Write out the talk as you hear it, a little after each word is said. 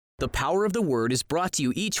The Power of the Word is brought to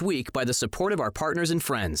you each week by the support of our partners and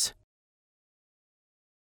friends.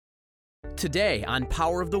 Today on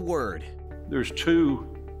Power of the Word. There's two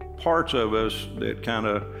parts of us that kind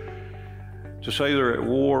of, to say they're at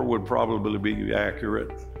war would probably be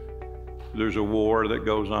accurate. There's a war that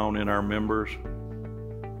goes on in our members.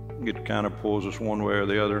 It kind of pulls us one way or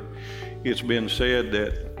the other. It's been said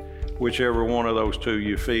that whichever one of those two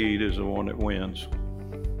you feed is the one that wins.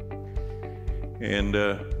 And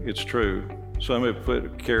it's true. Some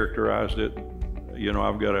have characterized it,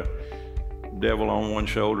 I've got a devil on one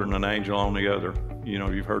shoulder and an angel on the other.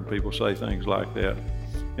 You've heard people say things like that.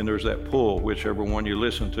 And there's that pull, whichever one you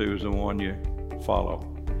listen to is the one you follow.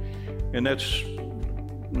 And that's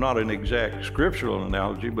not an exact scriptural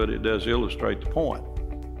analogy, but it does illustrate the point.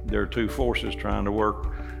 There are two forces trying to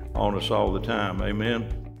work on us all the time.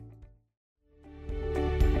 Amen?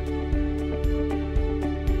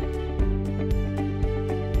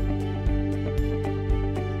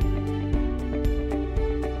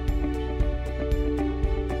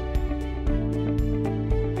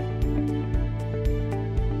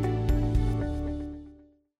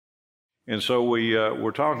 And so we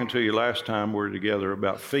were talking to you last time we were together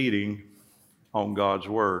about feeding on God's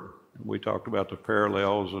Word. We talked about the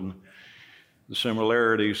parallels and the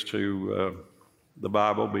similarities to the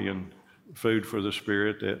Bible being food for the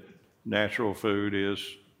spirit, that natural food is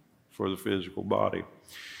for the physical body.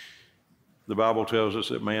 The Bible tells us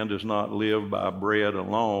that man does not live by bread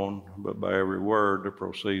alone, but by every word that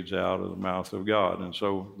proceeds out of the mouth of God. And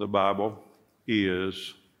so the Bible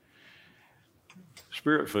is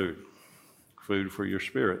spirit food for your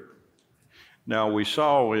spirit. Now we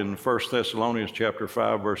saw in 1 Thessalonians chapter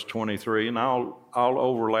 5, verse 23, and I'll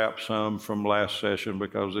overlap some from last session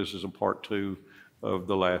because this is a part 2 of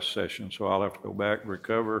the last session. So I'll have to go back,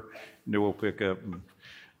 recover, and then we'll pick up and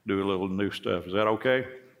do a little new stuff. Is that okay?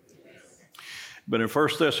 But in 1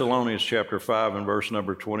 Thessalonians chapter 5 and verse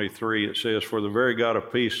number 23, it says, "For the very God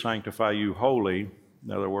of peace sanctify you wholly."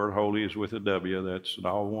 Now the word holy is with a W. That's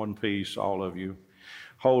all one piece, all of you.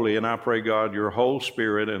 Holy, and I pray, God, your whole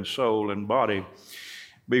spirit and soul and body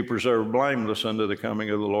be preserved blameless unto the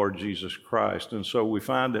coming of the Lord Jesus Christ. And so we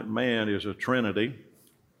find that man is a trinity.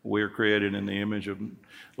 We are created in the image of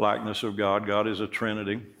likeness of God. God is a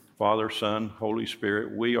trinity, Father, Son, Holy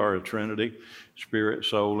Spirit. We are a trinity, spirit,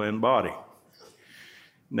 soul, and body.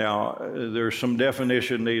 Now, there's some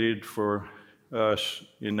definition needed for us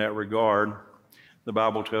in that regard. The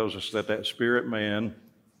Bible tells us that spirit man,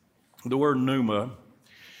 the word pneuma,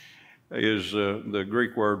 is the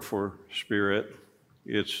Greek word for spirit.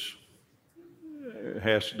 It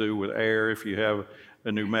has to do with air. If you have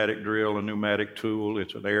a pneumatic drill, a pneumatic tool,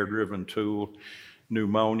 it's an air-driven tool.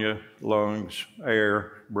 Pneumonia, lungs,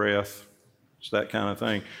 air, breath, it's that kind of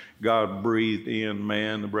thing. God breathed in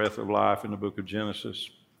man the breath of life in the book of Genesis.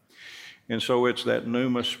 And so it's that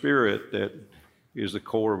pneuma spirit that is the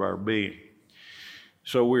core of our being.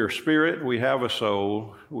 So we are spirit, we have a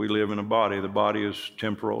soul, we live in a body. The body is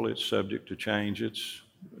temporal, it's subject to change,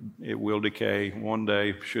 it will decay. One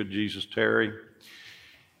day, should Jesus tarry,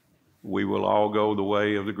 we will all go the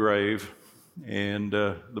way of the grave, and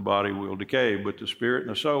the body will decay. But the spirit and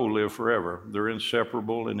the soul live forever. They're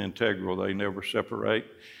inseparable and integral. They never separate,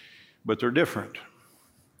 but they're different.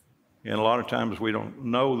 And a lot of times we don't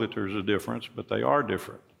know that there's a difference, but they are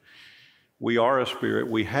different. We are a spirit,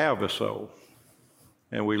 we have a soul,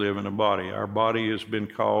 and we live in a body. Our body has been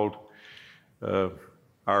called our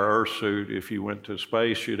earth suit. If you went to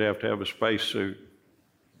space, you'd have to have a space suit.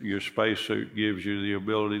 Your space suit gives you the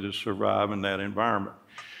ability to survive in that environment.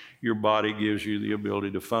 Your body gives you the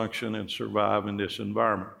ability to function and survive in this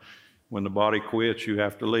environment. When the body quits, you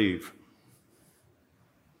have to leave.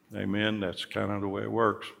 Amen? That's kind of the way it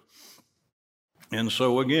works. And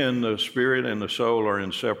so again, the spirit and the soul are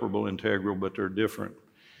inseparable, integral, but they're different.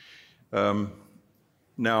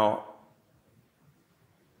 Now,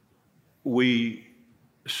 we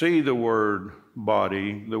see the word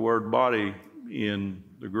body. The word body in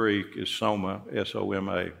the Greek is soma,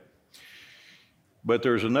 S-O-M-A. But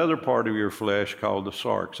there's another part of your flesh called the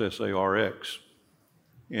sarx, S-A-R-X.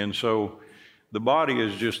 And so the body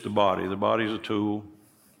is just the body. The body is a tool,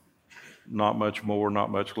 not much more,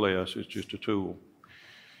 not much less. It's just a tool.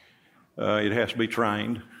 It has to be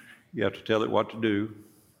trained. You have to tell it what to do.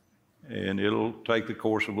 And it'll take the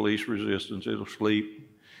course of least resistance. It'll sleep,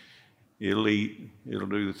 it'll eat, it'll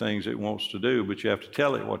do the things it wants to do, but you have to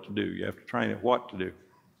tell it what to do. You have to train it what to do.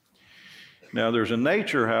 Now, there's a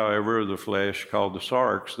nature, however, of the flesh called the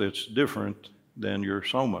sarx that's different than your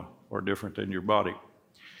soma, or different than your body.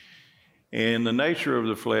 And the nature of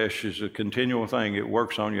the flesh is a continual thing. It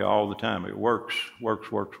works on you all the time. It works.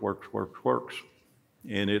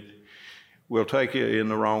 And it will take you in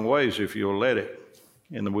the wrong ways if you'll let it.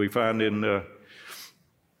 And we find in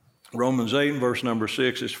Romans 8 and verse number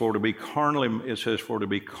 6, it says, for to be carnally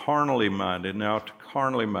minded. Now, to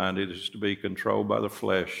carnally minded is to be controlled by the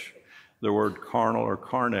flesh. The word carnal or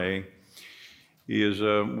carne is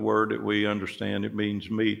a word that we understand. It means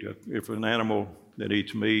meat. If an animal that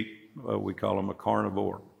eats meat, we call them a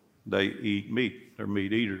carnivore. They eat meat. They're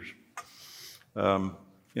meat eaters.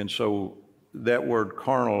 And so that word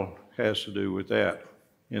carnal has to do with that.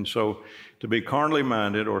 And so to be carnally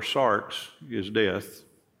minded, or sarx, is death.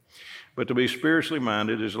 But to be spiritually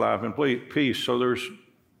minded is life and peace. So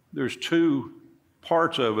there's two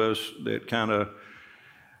parts of us that kind of,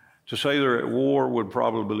 to say they're at war would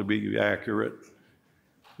probably be accurate.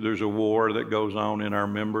 There's a war that goes on in our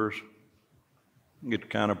members. It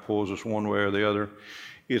kind of pulls us one way or the other.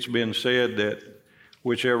 It's been said that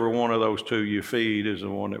whichever one of those two you feed is the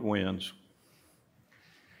one that wins.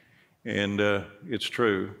 And it's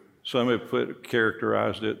true. Some have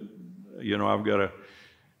characterized it, I've got a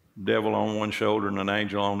devil on one shoulder and an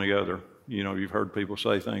angel on the other. You've heard people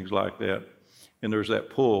say things like that. And there's that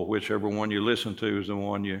pull. Whichever one you listen to is the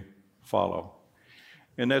one you follow.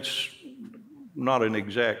 And that's not an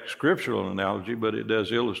exact scriptural analogy, but it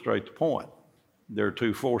does illustrate the point. There are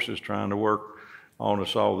two forces trying to work on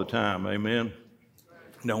us all the time. Amen?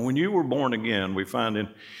 Now, when you were born again, we find in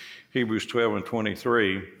Hebrews 12 and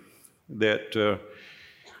 23 that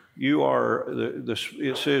you are,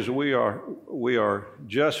 it says we are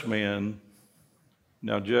just men.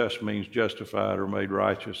 Now, just means justified or made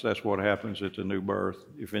righteous. That's what happens at the new birth.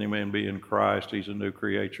 If any man be in Christ, he's a new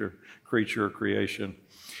creature or creation.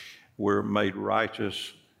 We're made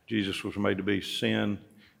righteous. Jesus was made to be sin,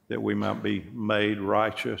 that we might be made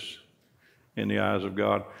righteous in the eyes of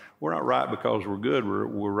God. We're not right because we're good.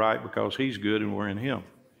 We're right because he's good and we're in him.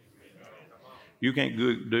 You can't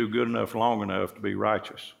do good enough long enough to be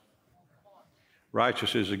righteous.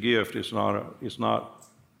 Righteous is a gift. It's not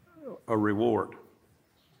a reward.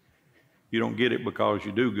 You don't get it because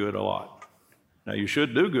you do good a lot. Now, you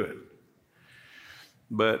should do good,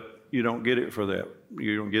 but you don't get it for that.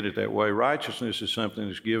 You don't get it that way. Righteousness is something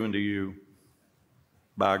that's given to you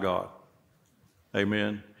by God.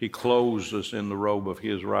 Amen. He clothes us in the robe of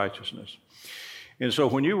his righteousness. And so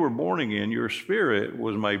when you were born again, your spirit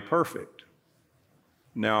was made perfect.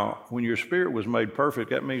 Now, when your spirit was made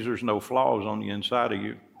perfect, that means there's no flaws on the inside of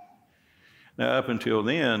you. Now, up until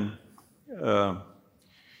then,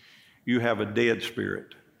 you have a dead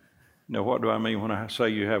spirit. Now, what do I mean when I say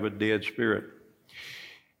you have a dead spirit?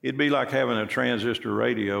 It'd be like having a transistor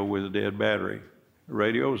radio with a dead battery. The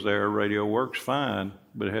radio's there, radio works fine,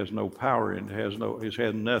 but it has no power in it. It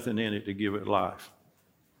has nothing in it to give it life.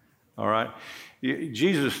 All right?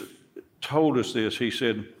 Jesus told us this. He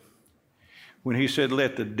said, when he said,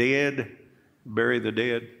 let the dead bury the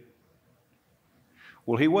dead,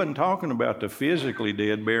 well, he wasn't talking about the physically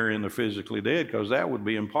dead burying the physically dead, because that would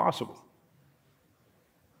be impossible.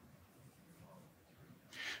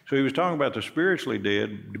 So he was talking about the spiritually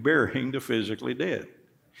dead burying the physically dead.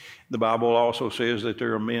 The Bible also says that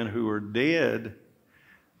there are men who are dead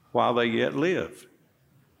while they yet live.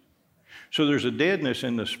 So there's a deadness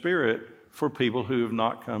in the spirit for people who have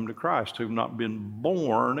not come to Christ, who have not been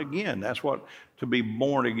born again. That's what to be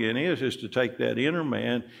born again is to take that inner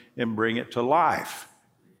man and bring it to life.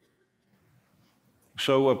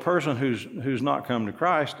 So a person who's not come to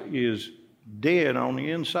Christ is dead on the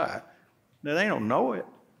inside. Now, they don't know it.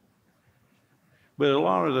 But a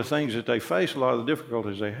lot of the things that they face, a lot of the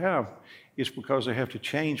difficulties they have, it's because they have to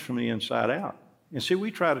change from the inside out. And see,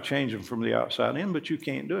 we try to change them from the outside in, but you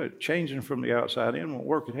can't do it. Changing from the outside in won't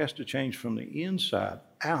work. It has to change from the inside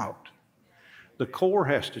out. The core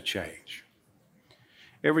has to change.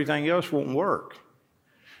 Everything else won't work.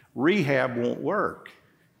 Rehab won't work.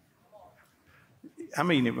 I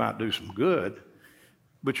mean, it might do some good,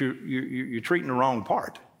 but you're treating the wrong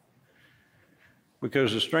part,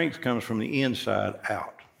 because the strength comes from the inside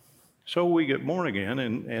out. So we get born again,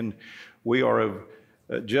 and we are of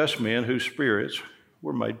just men whose spirits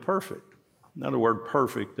were made perfect. Now, the word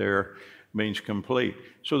perfect there means complete.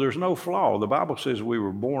 So there's no flaw. The Bible says we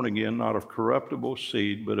were born again, not of corruptible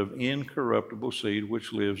seed, but of incorruptible seed,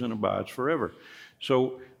 which lives and abides forever.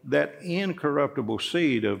 So that incorruptible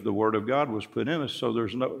seed of the Word of God was put in us, so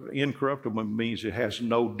there's no, incorruptible means it has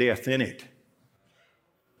no death in it.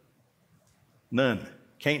 None.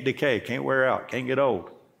 Can't decay, can't wear out, can't get old.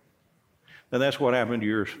 And that's what happened to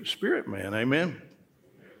your spirit, man. Amen?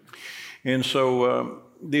 And so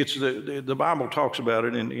it's the Bible talks about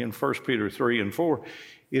it in 1 Peter 3 and 4.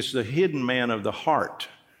 It's the hidden man of the heart.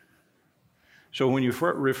 So when you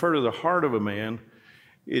refer to the heart of a man,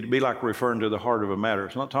 it'd be like referring to the heart of a matter.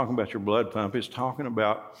 It's not talking about your blood pump. It's talking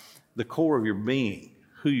about the core of your being,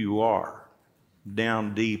 who you are,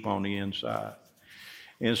 down deep on the inside.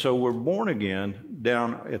 And so we're born again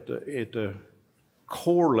down at the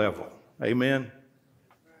core level. Amen?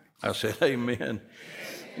 I said amen.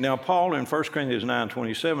 Now, Paul in 1 Corinthians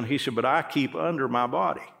 9:27, he said, but I keep under my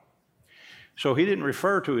body. So he didn't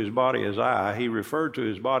refer to his body as I. He referred to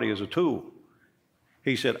his body as a tool.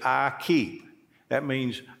 He said, I keep. That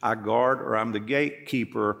means I guard, or I'm the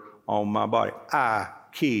gatekeeper on my body. I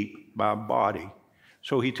keep my body.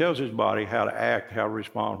 So he tells his body how to act, how to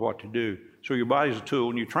respond, what to do. So your body's a tool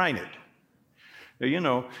and you train it. Now, you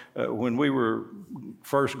know, when we were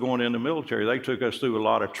first going in the military, they took us through a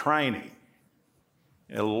lot of training,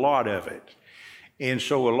 a lot of it. And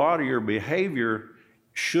so a lot of your behavior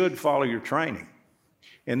should follow your training.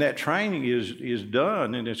 And that training is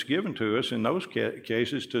done and it's given to us in those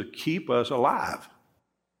cases to keep us alive.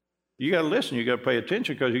 You got to listen, you got to pay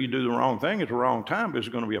attention, because if you do the wrong thing at the wrong time, there's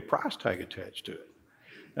going to be a price tag attached to it.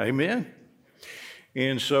 Amen?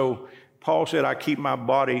 And so Paul said, I keep my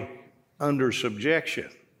body under subjection.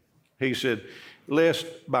 He said, lest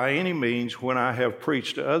by any means when I have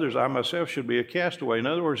preached to others, I myself should be a castaway. In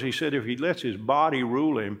other words, he said if he lets his body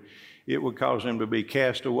rule him, it would cause him to be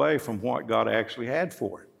cast away from what God actually had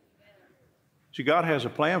for him. See, God has a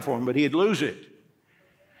plan for him, but he'd lose it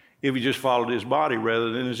if he just followed his body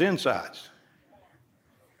rather than his insides.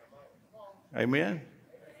 Amen?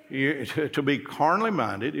 To be carnally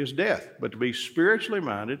minded is death, but to be spiritually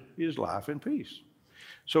minded is life and peace.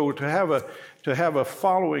 So to have a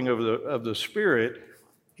following of the Spirit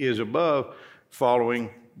is above following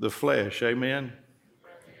the flesh. Amen?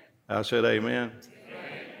 I said amen.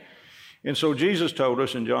 And so Jesus told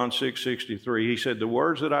us in John 6:63, he said, the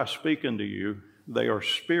words that I speak unto you, they are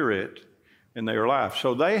spirit and they are life.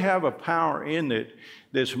 So they have a power in it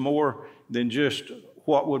that's more than just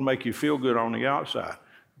what would make you feel good on the outside.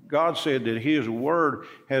 God said that his word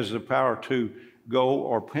has the power to go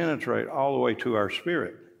or penetrate all the way to our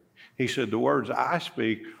spirit. He said, the words I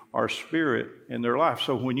speak are spirit and they're life.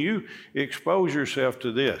 So when you expose yourself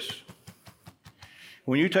to this,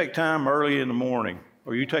 when you take time early in the morning,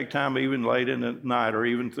 or you take time even late in the night or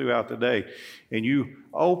even throughout the day, and you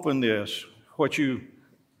open this, what you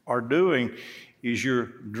are doing is you're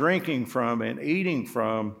drinking from and eating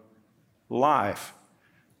from life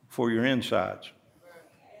for your insides.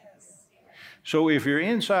 So if your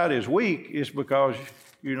inside is weak, it's because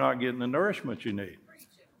you're not getting the nourishment you need.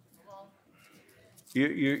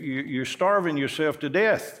 You're starving yourself to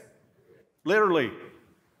death, literally.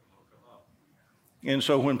 And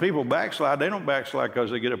so when people backslide, they don't backslide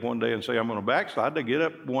because they get up one day and say, I'm going to backslide. They get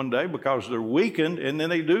up one day because they're weakened, and then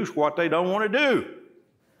they do what they don't want to do.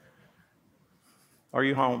 Are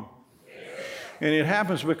you home? Yes. And it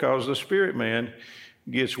happens because the spirit man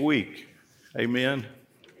gets weak. Amen?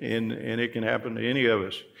 And it can happen to any of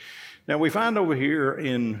us. Now we find over here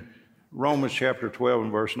in Romans chapter 12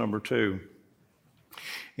 and verse number 2,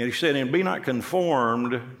 and he said, and be not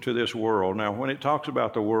conformed to this world. Now, when it talks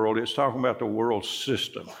about the world, it's talking about the world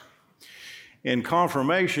system. And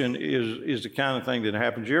confirmation is the kind of thing that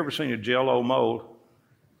happens. You ever seen a Jell-O mold?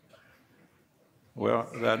 Well,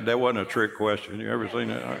 that wasn't a trick question. You ever seen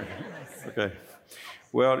that? Okay.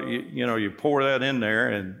 Well, you pour that in there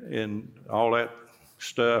and all that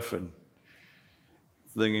stuff and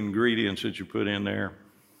the ingredients that you put in there.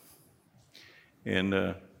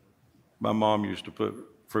 And my mom used to put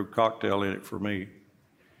fruit cocktail in it for me.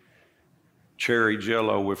 Cherry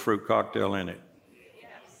Jell-O with fruit cocktail in it.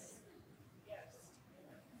 Yes.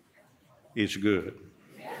 It's good.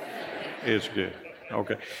 It's good.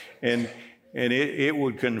 Okay. And it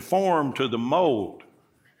would conform to the mold.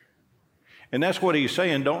 And that's what he's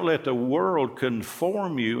saying. Don't let the world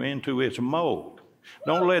conform you into its mold.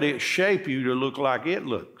 Don't let it shape you to look like it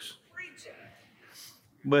looks.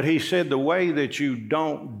 But he said the way that you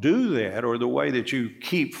don't do that, or the way that you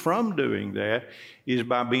keep from doing that, is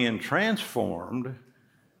by being transformed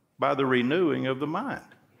by the renewing of the mind.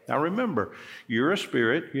 Now remember, you're a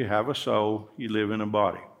spirit, you have a soul, you live in a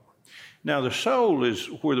body. Now the soul is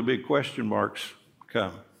where the big question marks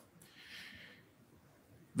come.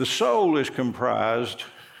 The soul is comprised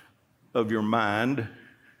of your mind,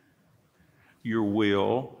 your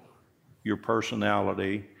will, your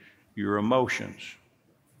personality, your emotions.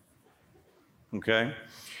 Okay?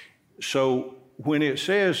 So when it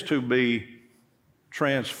says to be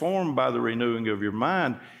transformed by the renewing of your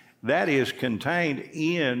mind, that is contained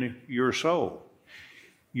in your soul.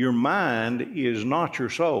 your mind is not your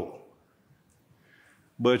soul,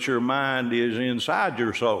 but your mind is inside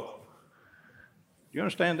your soul. Do you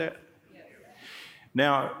understand that?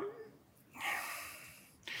 Now,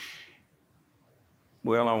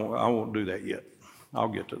 well, I won't do that yet. I'll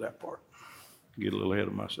get to that part. Get a little ahead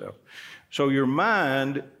of myself. So your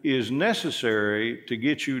mind is necessary to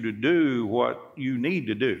get you to do what you need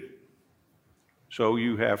to do. So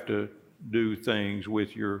you have to do things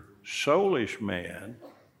with your soulish man.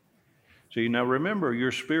 See, now remember,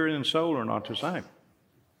 your spirit and soul are not the same.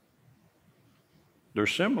 They're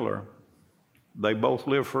similar. They both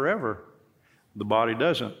live forever. The body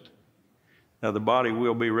doesn't. Now, the body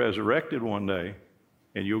will be resurrected one day,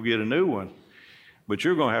 and you'll get a new one. But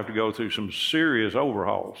you're going to have to go through some serious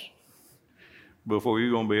overhauls before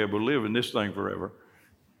you're going to be able to live in this thing forever.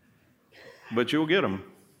 But you'll get them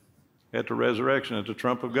at the resurrection, at the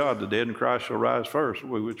trump of God. The dead in Christ shall rise first.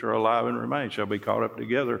 We which are alive and remain shall be caught up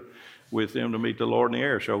together with them to meet the Lord in the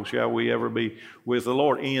air. So shall we ever be with the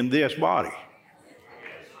Lord in this body.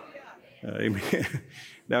 Amen.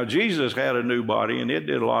 Now, Jesus had a new body, and it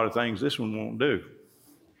did a lot of things this one won't do.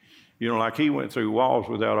 You know, like he went through walls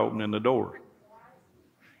without opening the doors.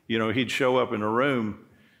 You know, he'd show up in a room,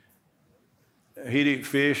 he'd eat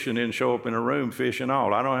fish and then show up in a room, fish and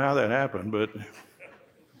all. I don't know how that happened, but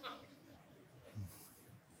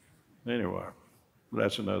anyway,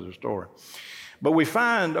 that's another story. But we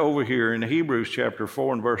find over here in Hebrews chapter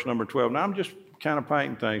 4 and verse number 12, now I'm just kind of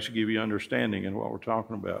painting things to give you understanding in what we're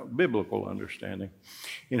talking about, biblical understanding.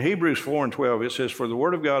 In Hebrews 4 and 12, it says, "For the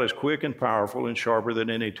word of God is quick and powerful and sharper than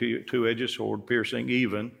any two-edged sword, piercing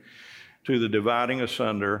even to the dividing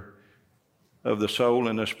asunder of the soul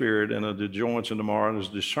and the spirit and of the joints and the marrow, and is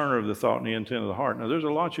discerner of the thought and the intent of the heart." Now, there's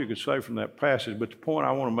a lot you could say from that passage, but the point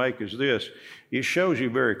I want to make is this. It shows you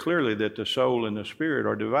very clearly that the soul and the spirit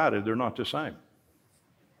are divided. They're not the same.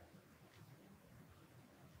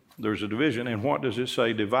 There's a division, and what does it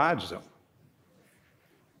say divides them?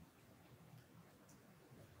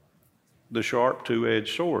 The sharp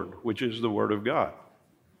two-edged sword, which is the Word of God.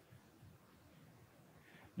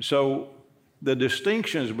 So the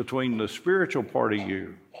distinctions between the spiritual part of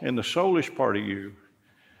you and the soulish part of you,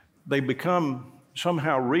 they become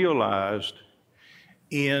somehow realized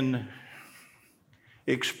in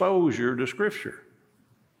exposure to Scripture.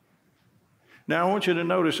 Now, I want you to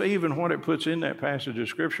notice even what it puts in that passage of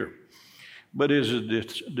Scripture, but is a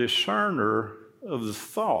discerner of the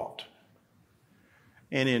thought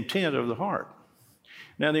and intent of the heart.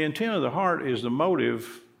 Now, the intent of the heart is the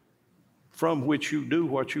motive from which you do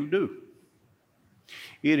what you do.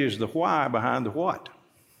 It is the why behind the what.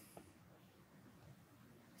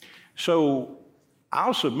 So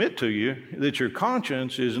I'll submit to you that your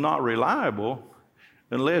conscience is not reliable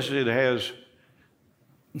unless it has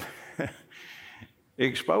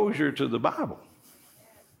exposure to the Bible.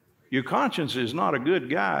 Your conscience is not a good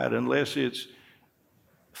guide unless it's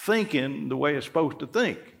thinking the way it's supposed to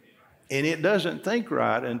think. And it doesn't think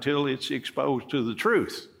right until it's exposed to the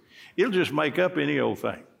truth. It'll just make up any old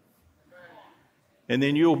thing. And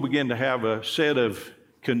then you'll begin to have a set of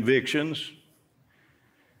convictions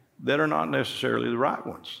that are not necessarily the right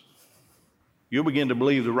ones. You'll begin to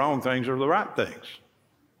believe the wrong things are the right things.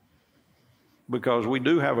 Because we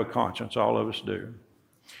do have a conscience, all of us do.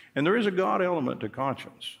 And there is a God element to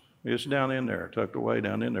conscience. It's down in there, tucked away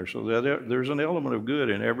down in there. So there's an element of good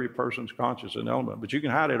in every person's conscience, an element. But you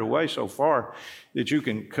can hide it away so far that you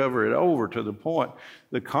can cover it over to the point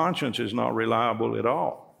the conscience is not reliable at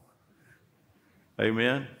all.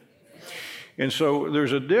 Amen? And so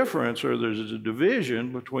there's a difference, or there's a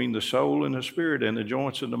division between the soul and the spirit and the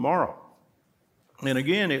joints and the marrow. And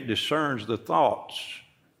again, it discerns the thoughts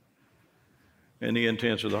and the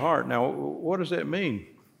intents of the heart. Now, what does that mean?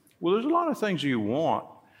 Well, there's a lot of things you want,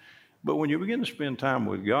 but when you begin to spend time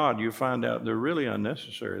with God, you find out they're really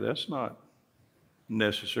unnecessary. That's not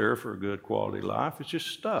necessary for a good quality life. It's just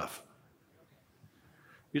stuff.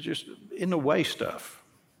 It's just in the way stuff.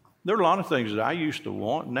 There are a lot of things that I used to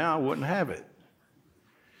want, now I wouldn't have it.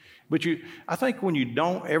 But I think when you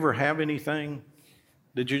don't ever have anything,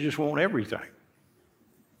 that you just want everything.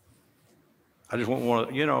 I just want one,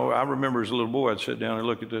 I remember as a little boy, I'd sit down and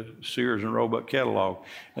look at the Sears and Roebuck catalog,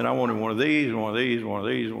 and I wanted one of these, and one of these, and one of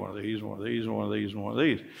these, and one of these, and one of these, and one of these, and one of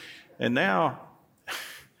these. And now,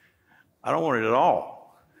 I don't want it at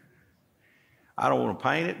all. I don't want to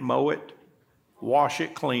paint it, mow it, wash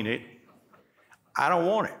it, clean it. I don't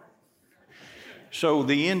want it. So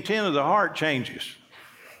the intent of the heart changes.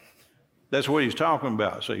 That's what he's talking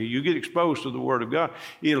about. So you get exposed to the Word of God,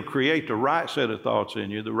 it'll create the right set of thoughts in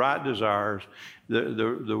you, the right desires,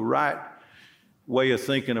 the right way of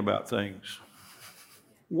thinking about things.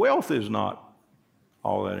 Wealth is not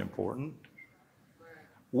all that important.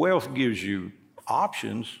 Wealth gives you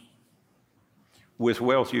options. With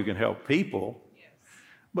wealth, you can help people,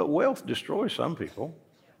 but wealth destroys some people.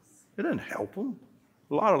 It doesn't help them.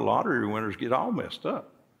 A lot of lottery winners get all messed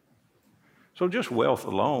up. So just wealth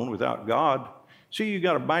alone without God, see, you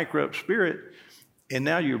got a bankrupt spirit, and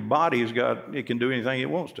now your body's got, it can do anything it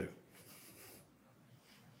wants to.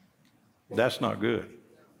 That's not good.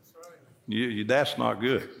 That's not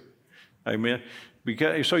good. Amen.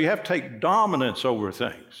 Because, so you have to take dominance over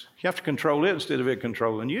things. You have to control it instead of it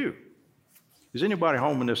controlling you. Is anybody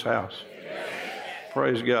home in this house? Yes.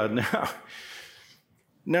 Praise God.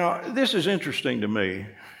 Now, this is interesting to me,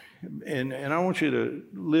 and I want you to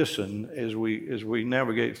listen as we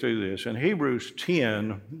navigate through this. In Hebrews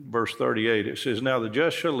 10, verse 38, it says, "Now the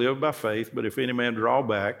just shall live by faith, but if any man draw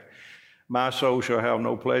back, my soul shall have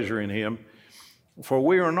no pleasure in him. For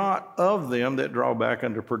we are not of them that draw back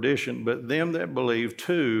unto perdition, but them that believe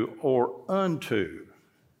to or unto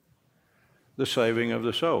the saving of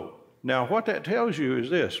the soul." Now, what that tells you is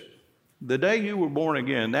this. The day you were born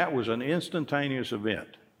again, that was an instantaneous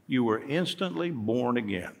event. You were instantly born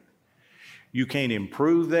again. You can't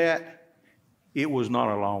improve that. It was not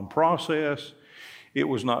a long process. It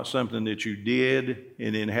was not something that you did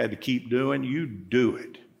and then had to keep doing. You do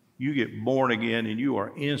it. You get born again and you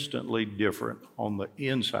are instantly different on the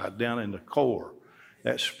inside, down in the core.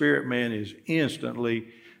 That spirit man is instantly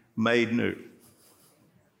made new.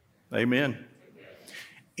 Amen?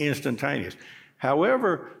 Instantaneous.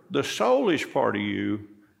 However, the soulish part of you,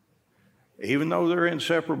 even though they're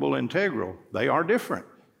inseparable, integral, they are different.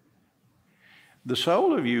 The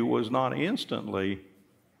soul of you was not instantly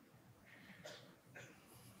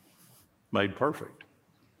made perfect.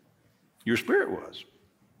 Your spirit was.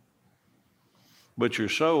 But your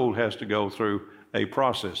soul has to go through a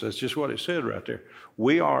process. That's just what it said right there.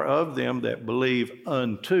 We are of them that believe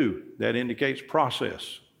unto. That indicates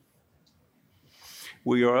process.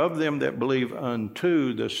 We are of them that believe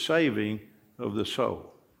unto the saving of the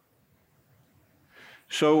soul.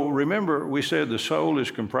 So remember, we said the soul is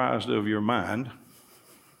comprised of your mind,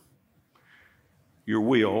 your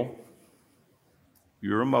will,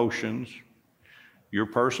 your emotions, your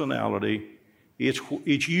personality. It's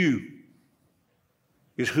you.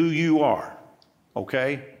 It's who you are,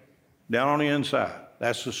 okay? Down on the inside.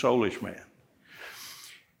 That's the soulish man.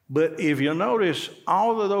 But if you notice,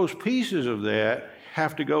 all of those pieces of that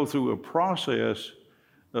have to go through a process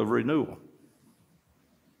of renewal.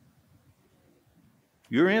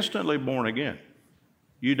 You're instantly born again.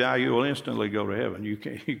 You die, you will instantly go to heaven. You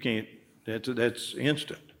can't, that's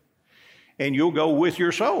instant. And you'll go with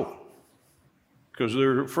your soul because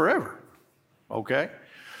they're forever, okay?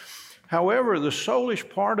 However, the soulish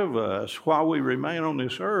part of us, while we remain on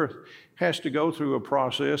this earth, has to go through a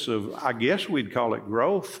process of, I guess we'd call it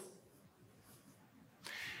growth.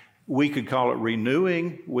 We could call it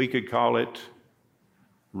renewing. We could call it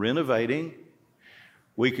renovating.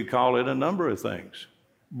 We could call it a number of things.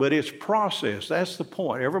 But it's process. That's the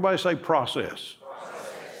point. Everybody say process.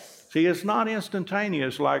 See, it's not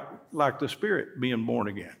instantaneous like the Spirit being born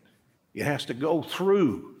again. It has to go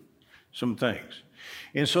through some things.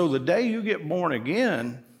 And so the day you get born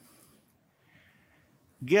again,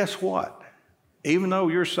 guess what? Even though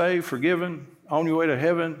you're saved, forgiven, on your way to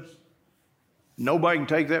heaven, nobody can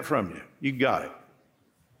take that from you. You got it.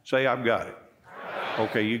 Say, I've got it.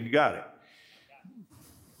 Okay, you got it.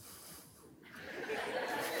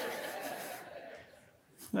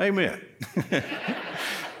 Amen.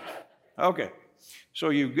 Okay,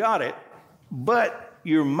 so you've got it, but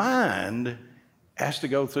your mind has to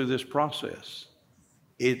go through this process.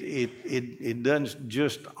 It doesn't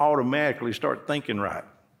just automatically start thinking right.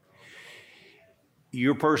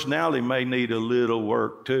 Your personality may need a little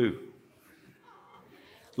work too.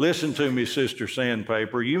 Listen to me, Sister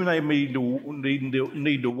Sandpaper. You may need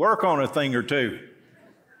to work on a thing or two.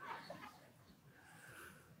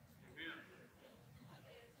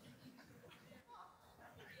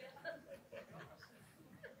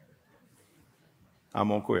 I'm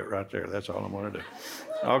going to quit right there. That's all I'm going to do.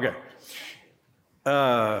 Okay.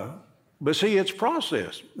 But see, it's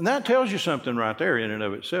process. And that tells you something right there in and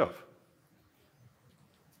of itself.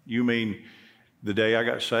 You mean the day I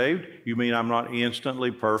got saved? You mean I'm not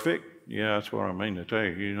instantly perfect? Yeah, that's what I mean to tell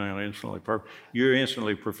you. You're not instantly perfect. You're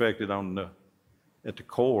instantly perfected at the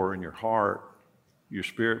core in your heart, your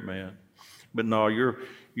spirit man. But no,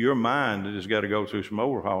 your mind has got to go through some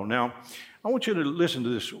overhaul. Now, I want you to listen to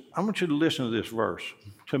this. I want you to listen to this verse.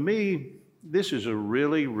 To me, this is a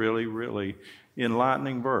really, really, really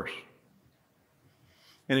enlightening verse.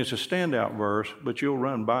 And it's a standout verse, but you'll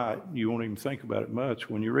run by it. You won't even think about it much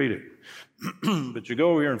when you read it. But you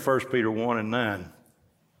go over here in 1 Peter 1 and 9.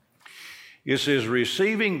 It says,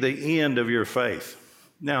 receiving the end of your faith.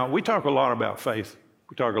 Now, we talk a lot about faith.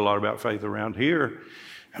 We talk a lot about faith around here.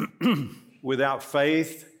 Without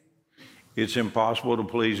faith, it's impossible to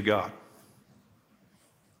please God.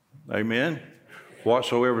 Amen?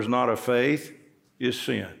 Whatsoever is not of faith is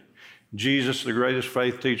sin. Jesus, the greatest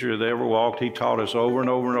faith teacher that ever walked, he taught us over and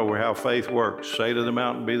over and over how faith works. Say to the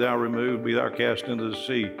mountain, be thou removed, be thou cast into the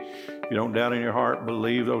sea. You don't doubt in your heart,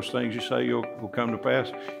 believe those things you say will come to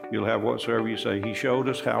pass. You'll have whatsoever you say. He showed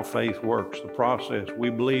us how faith works, the process. We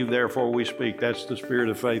believe, therefore we speak. That's the spirit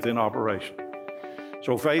of faith in operation.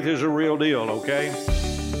 So faith is a real deal, okay?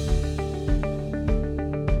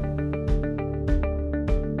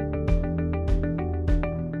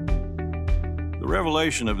 The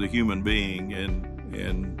revelation of the human being,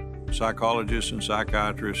 and psychologists and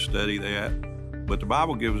psychiatrists study that, but the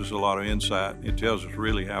Bible gives us a lot of insight. It tells us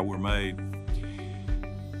really how we're made.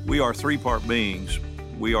 We are three-part beings.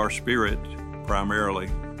 We are spirit primarily.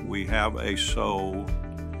 We have a soul,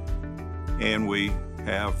 and we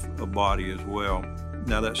have a body as well.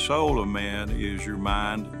 Now that soul of man is your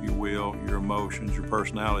mind, your will, your emotions, your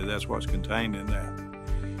personality. That's what's contained in that.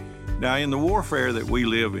 Now in the warfare that we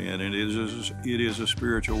live in, it is a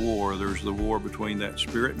spiritual war. There's the war between that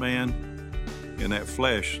spirit man and that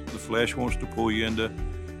flesh. The flesh wants to pull you into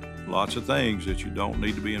lots of things that you don't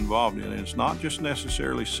need to be involved in. And it's not just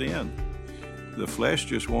necessarily sin. The flesh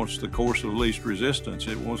just wants the course of least resistance.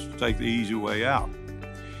 It wants to take the easy way out.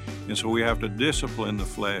 And so we have to discipline the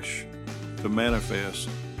flesh to manifest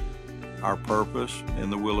our purpose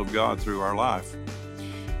and the will of God through our life.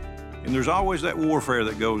 And there's always that warfare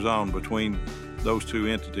that goes on between those two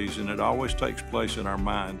entities, and it always takes place in our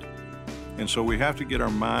mind. And so we have to get our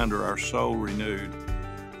mind or our soul renewed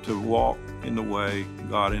to walk in the way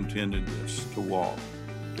God intended us to walk.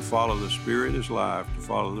 To follow the Spirit is life. To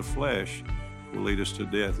follow the flesh will lead us to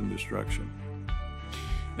death and destruction.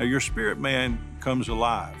 Now your spirit man comes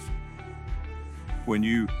alive when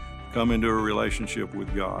you come into a relationship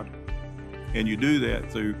with God. And you do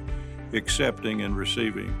that through accepting and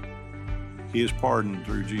receiving His pardon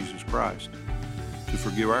through Jesus Christ, to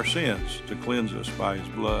forgive our sins, to cleanse us by His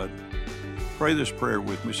blood. Pray this prayer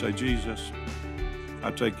with me. Say, Jesus,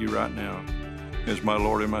 I take you right now as my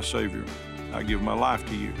Lord and my Savior. I give my life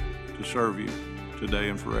to you to serve you today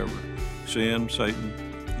and forever. Sin, Satan,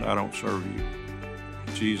 I don't serve you.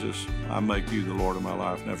 Jesus, I make you the Lord of my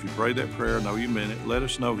life. Now, if you prayed that prayer, I know you meant it. Let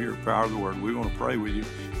us know here at Power of the Word. We want to pray with you.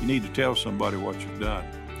 You need to tell somebody what you've done.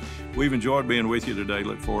 We've enjoyed being with you today.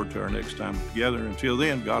 Look forward to our next time together. Until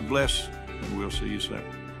then, God bless, and we'll see you soon.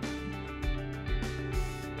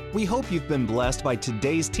 We hope you've been blessed by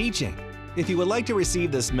today's teaching. If you would like to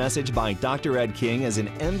receive this message by Dr. Ed King as an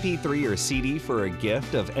MP3 or CD for a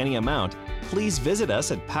gift of any amount, please visit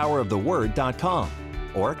us at poweroftheword.com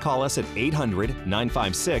or call us at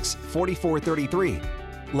 800-956-4433.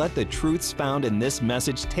 Let the truths found in this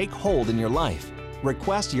message take hold in your life.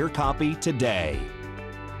 Request your copy today.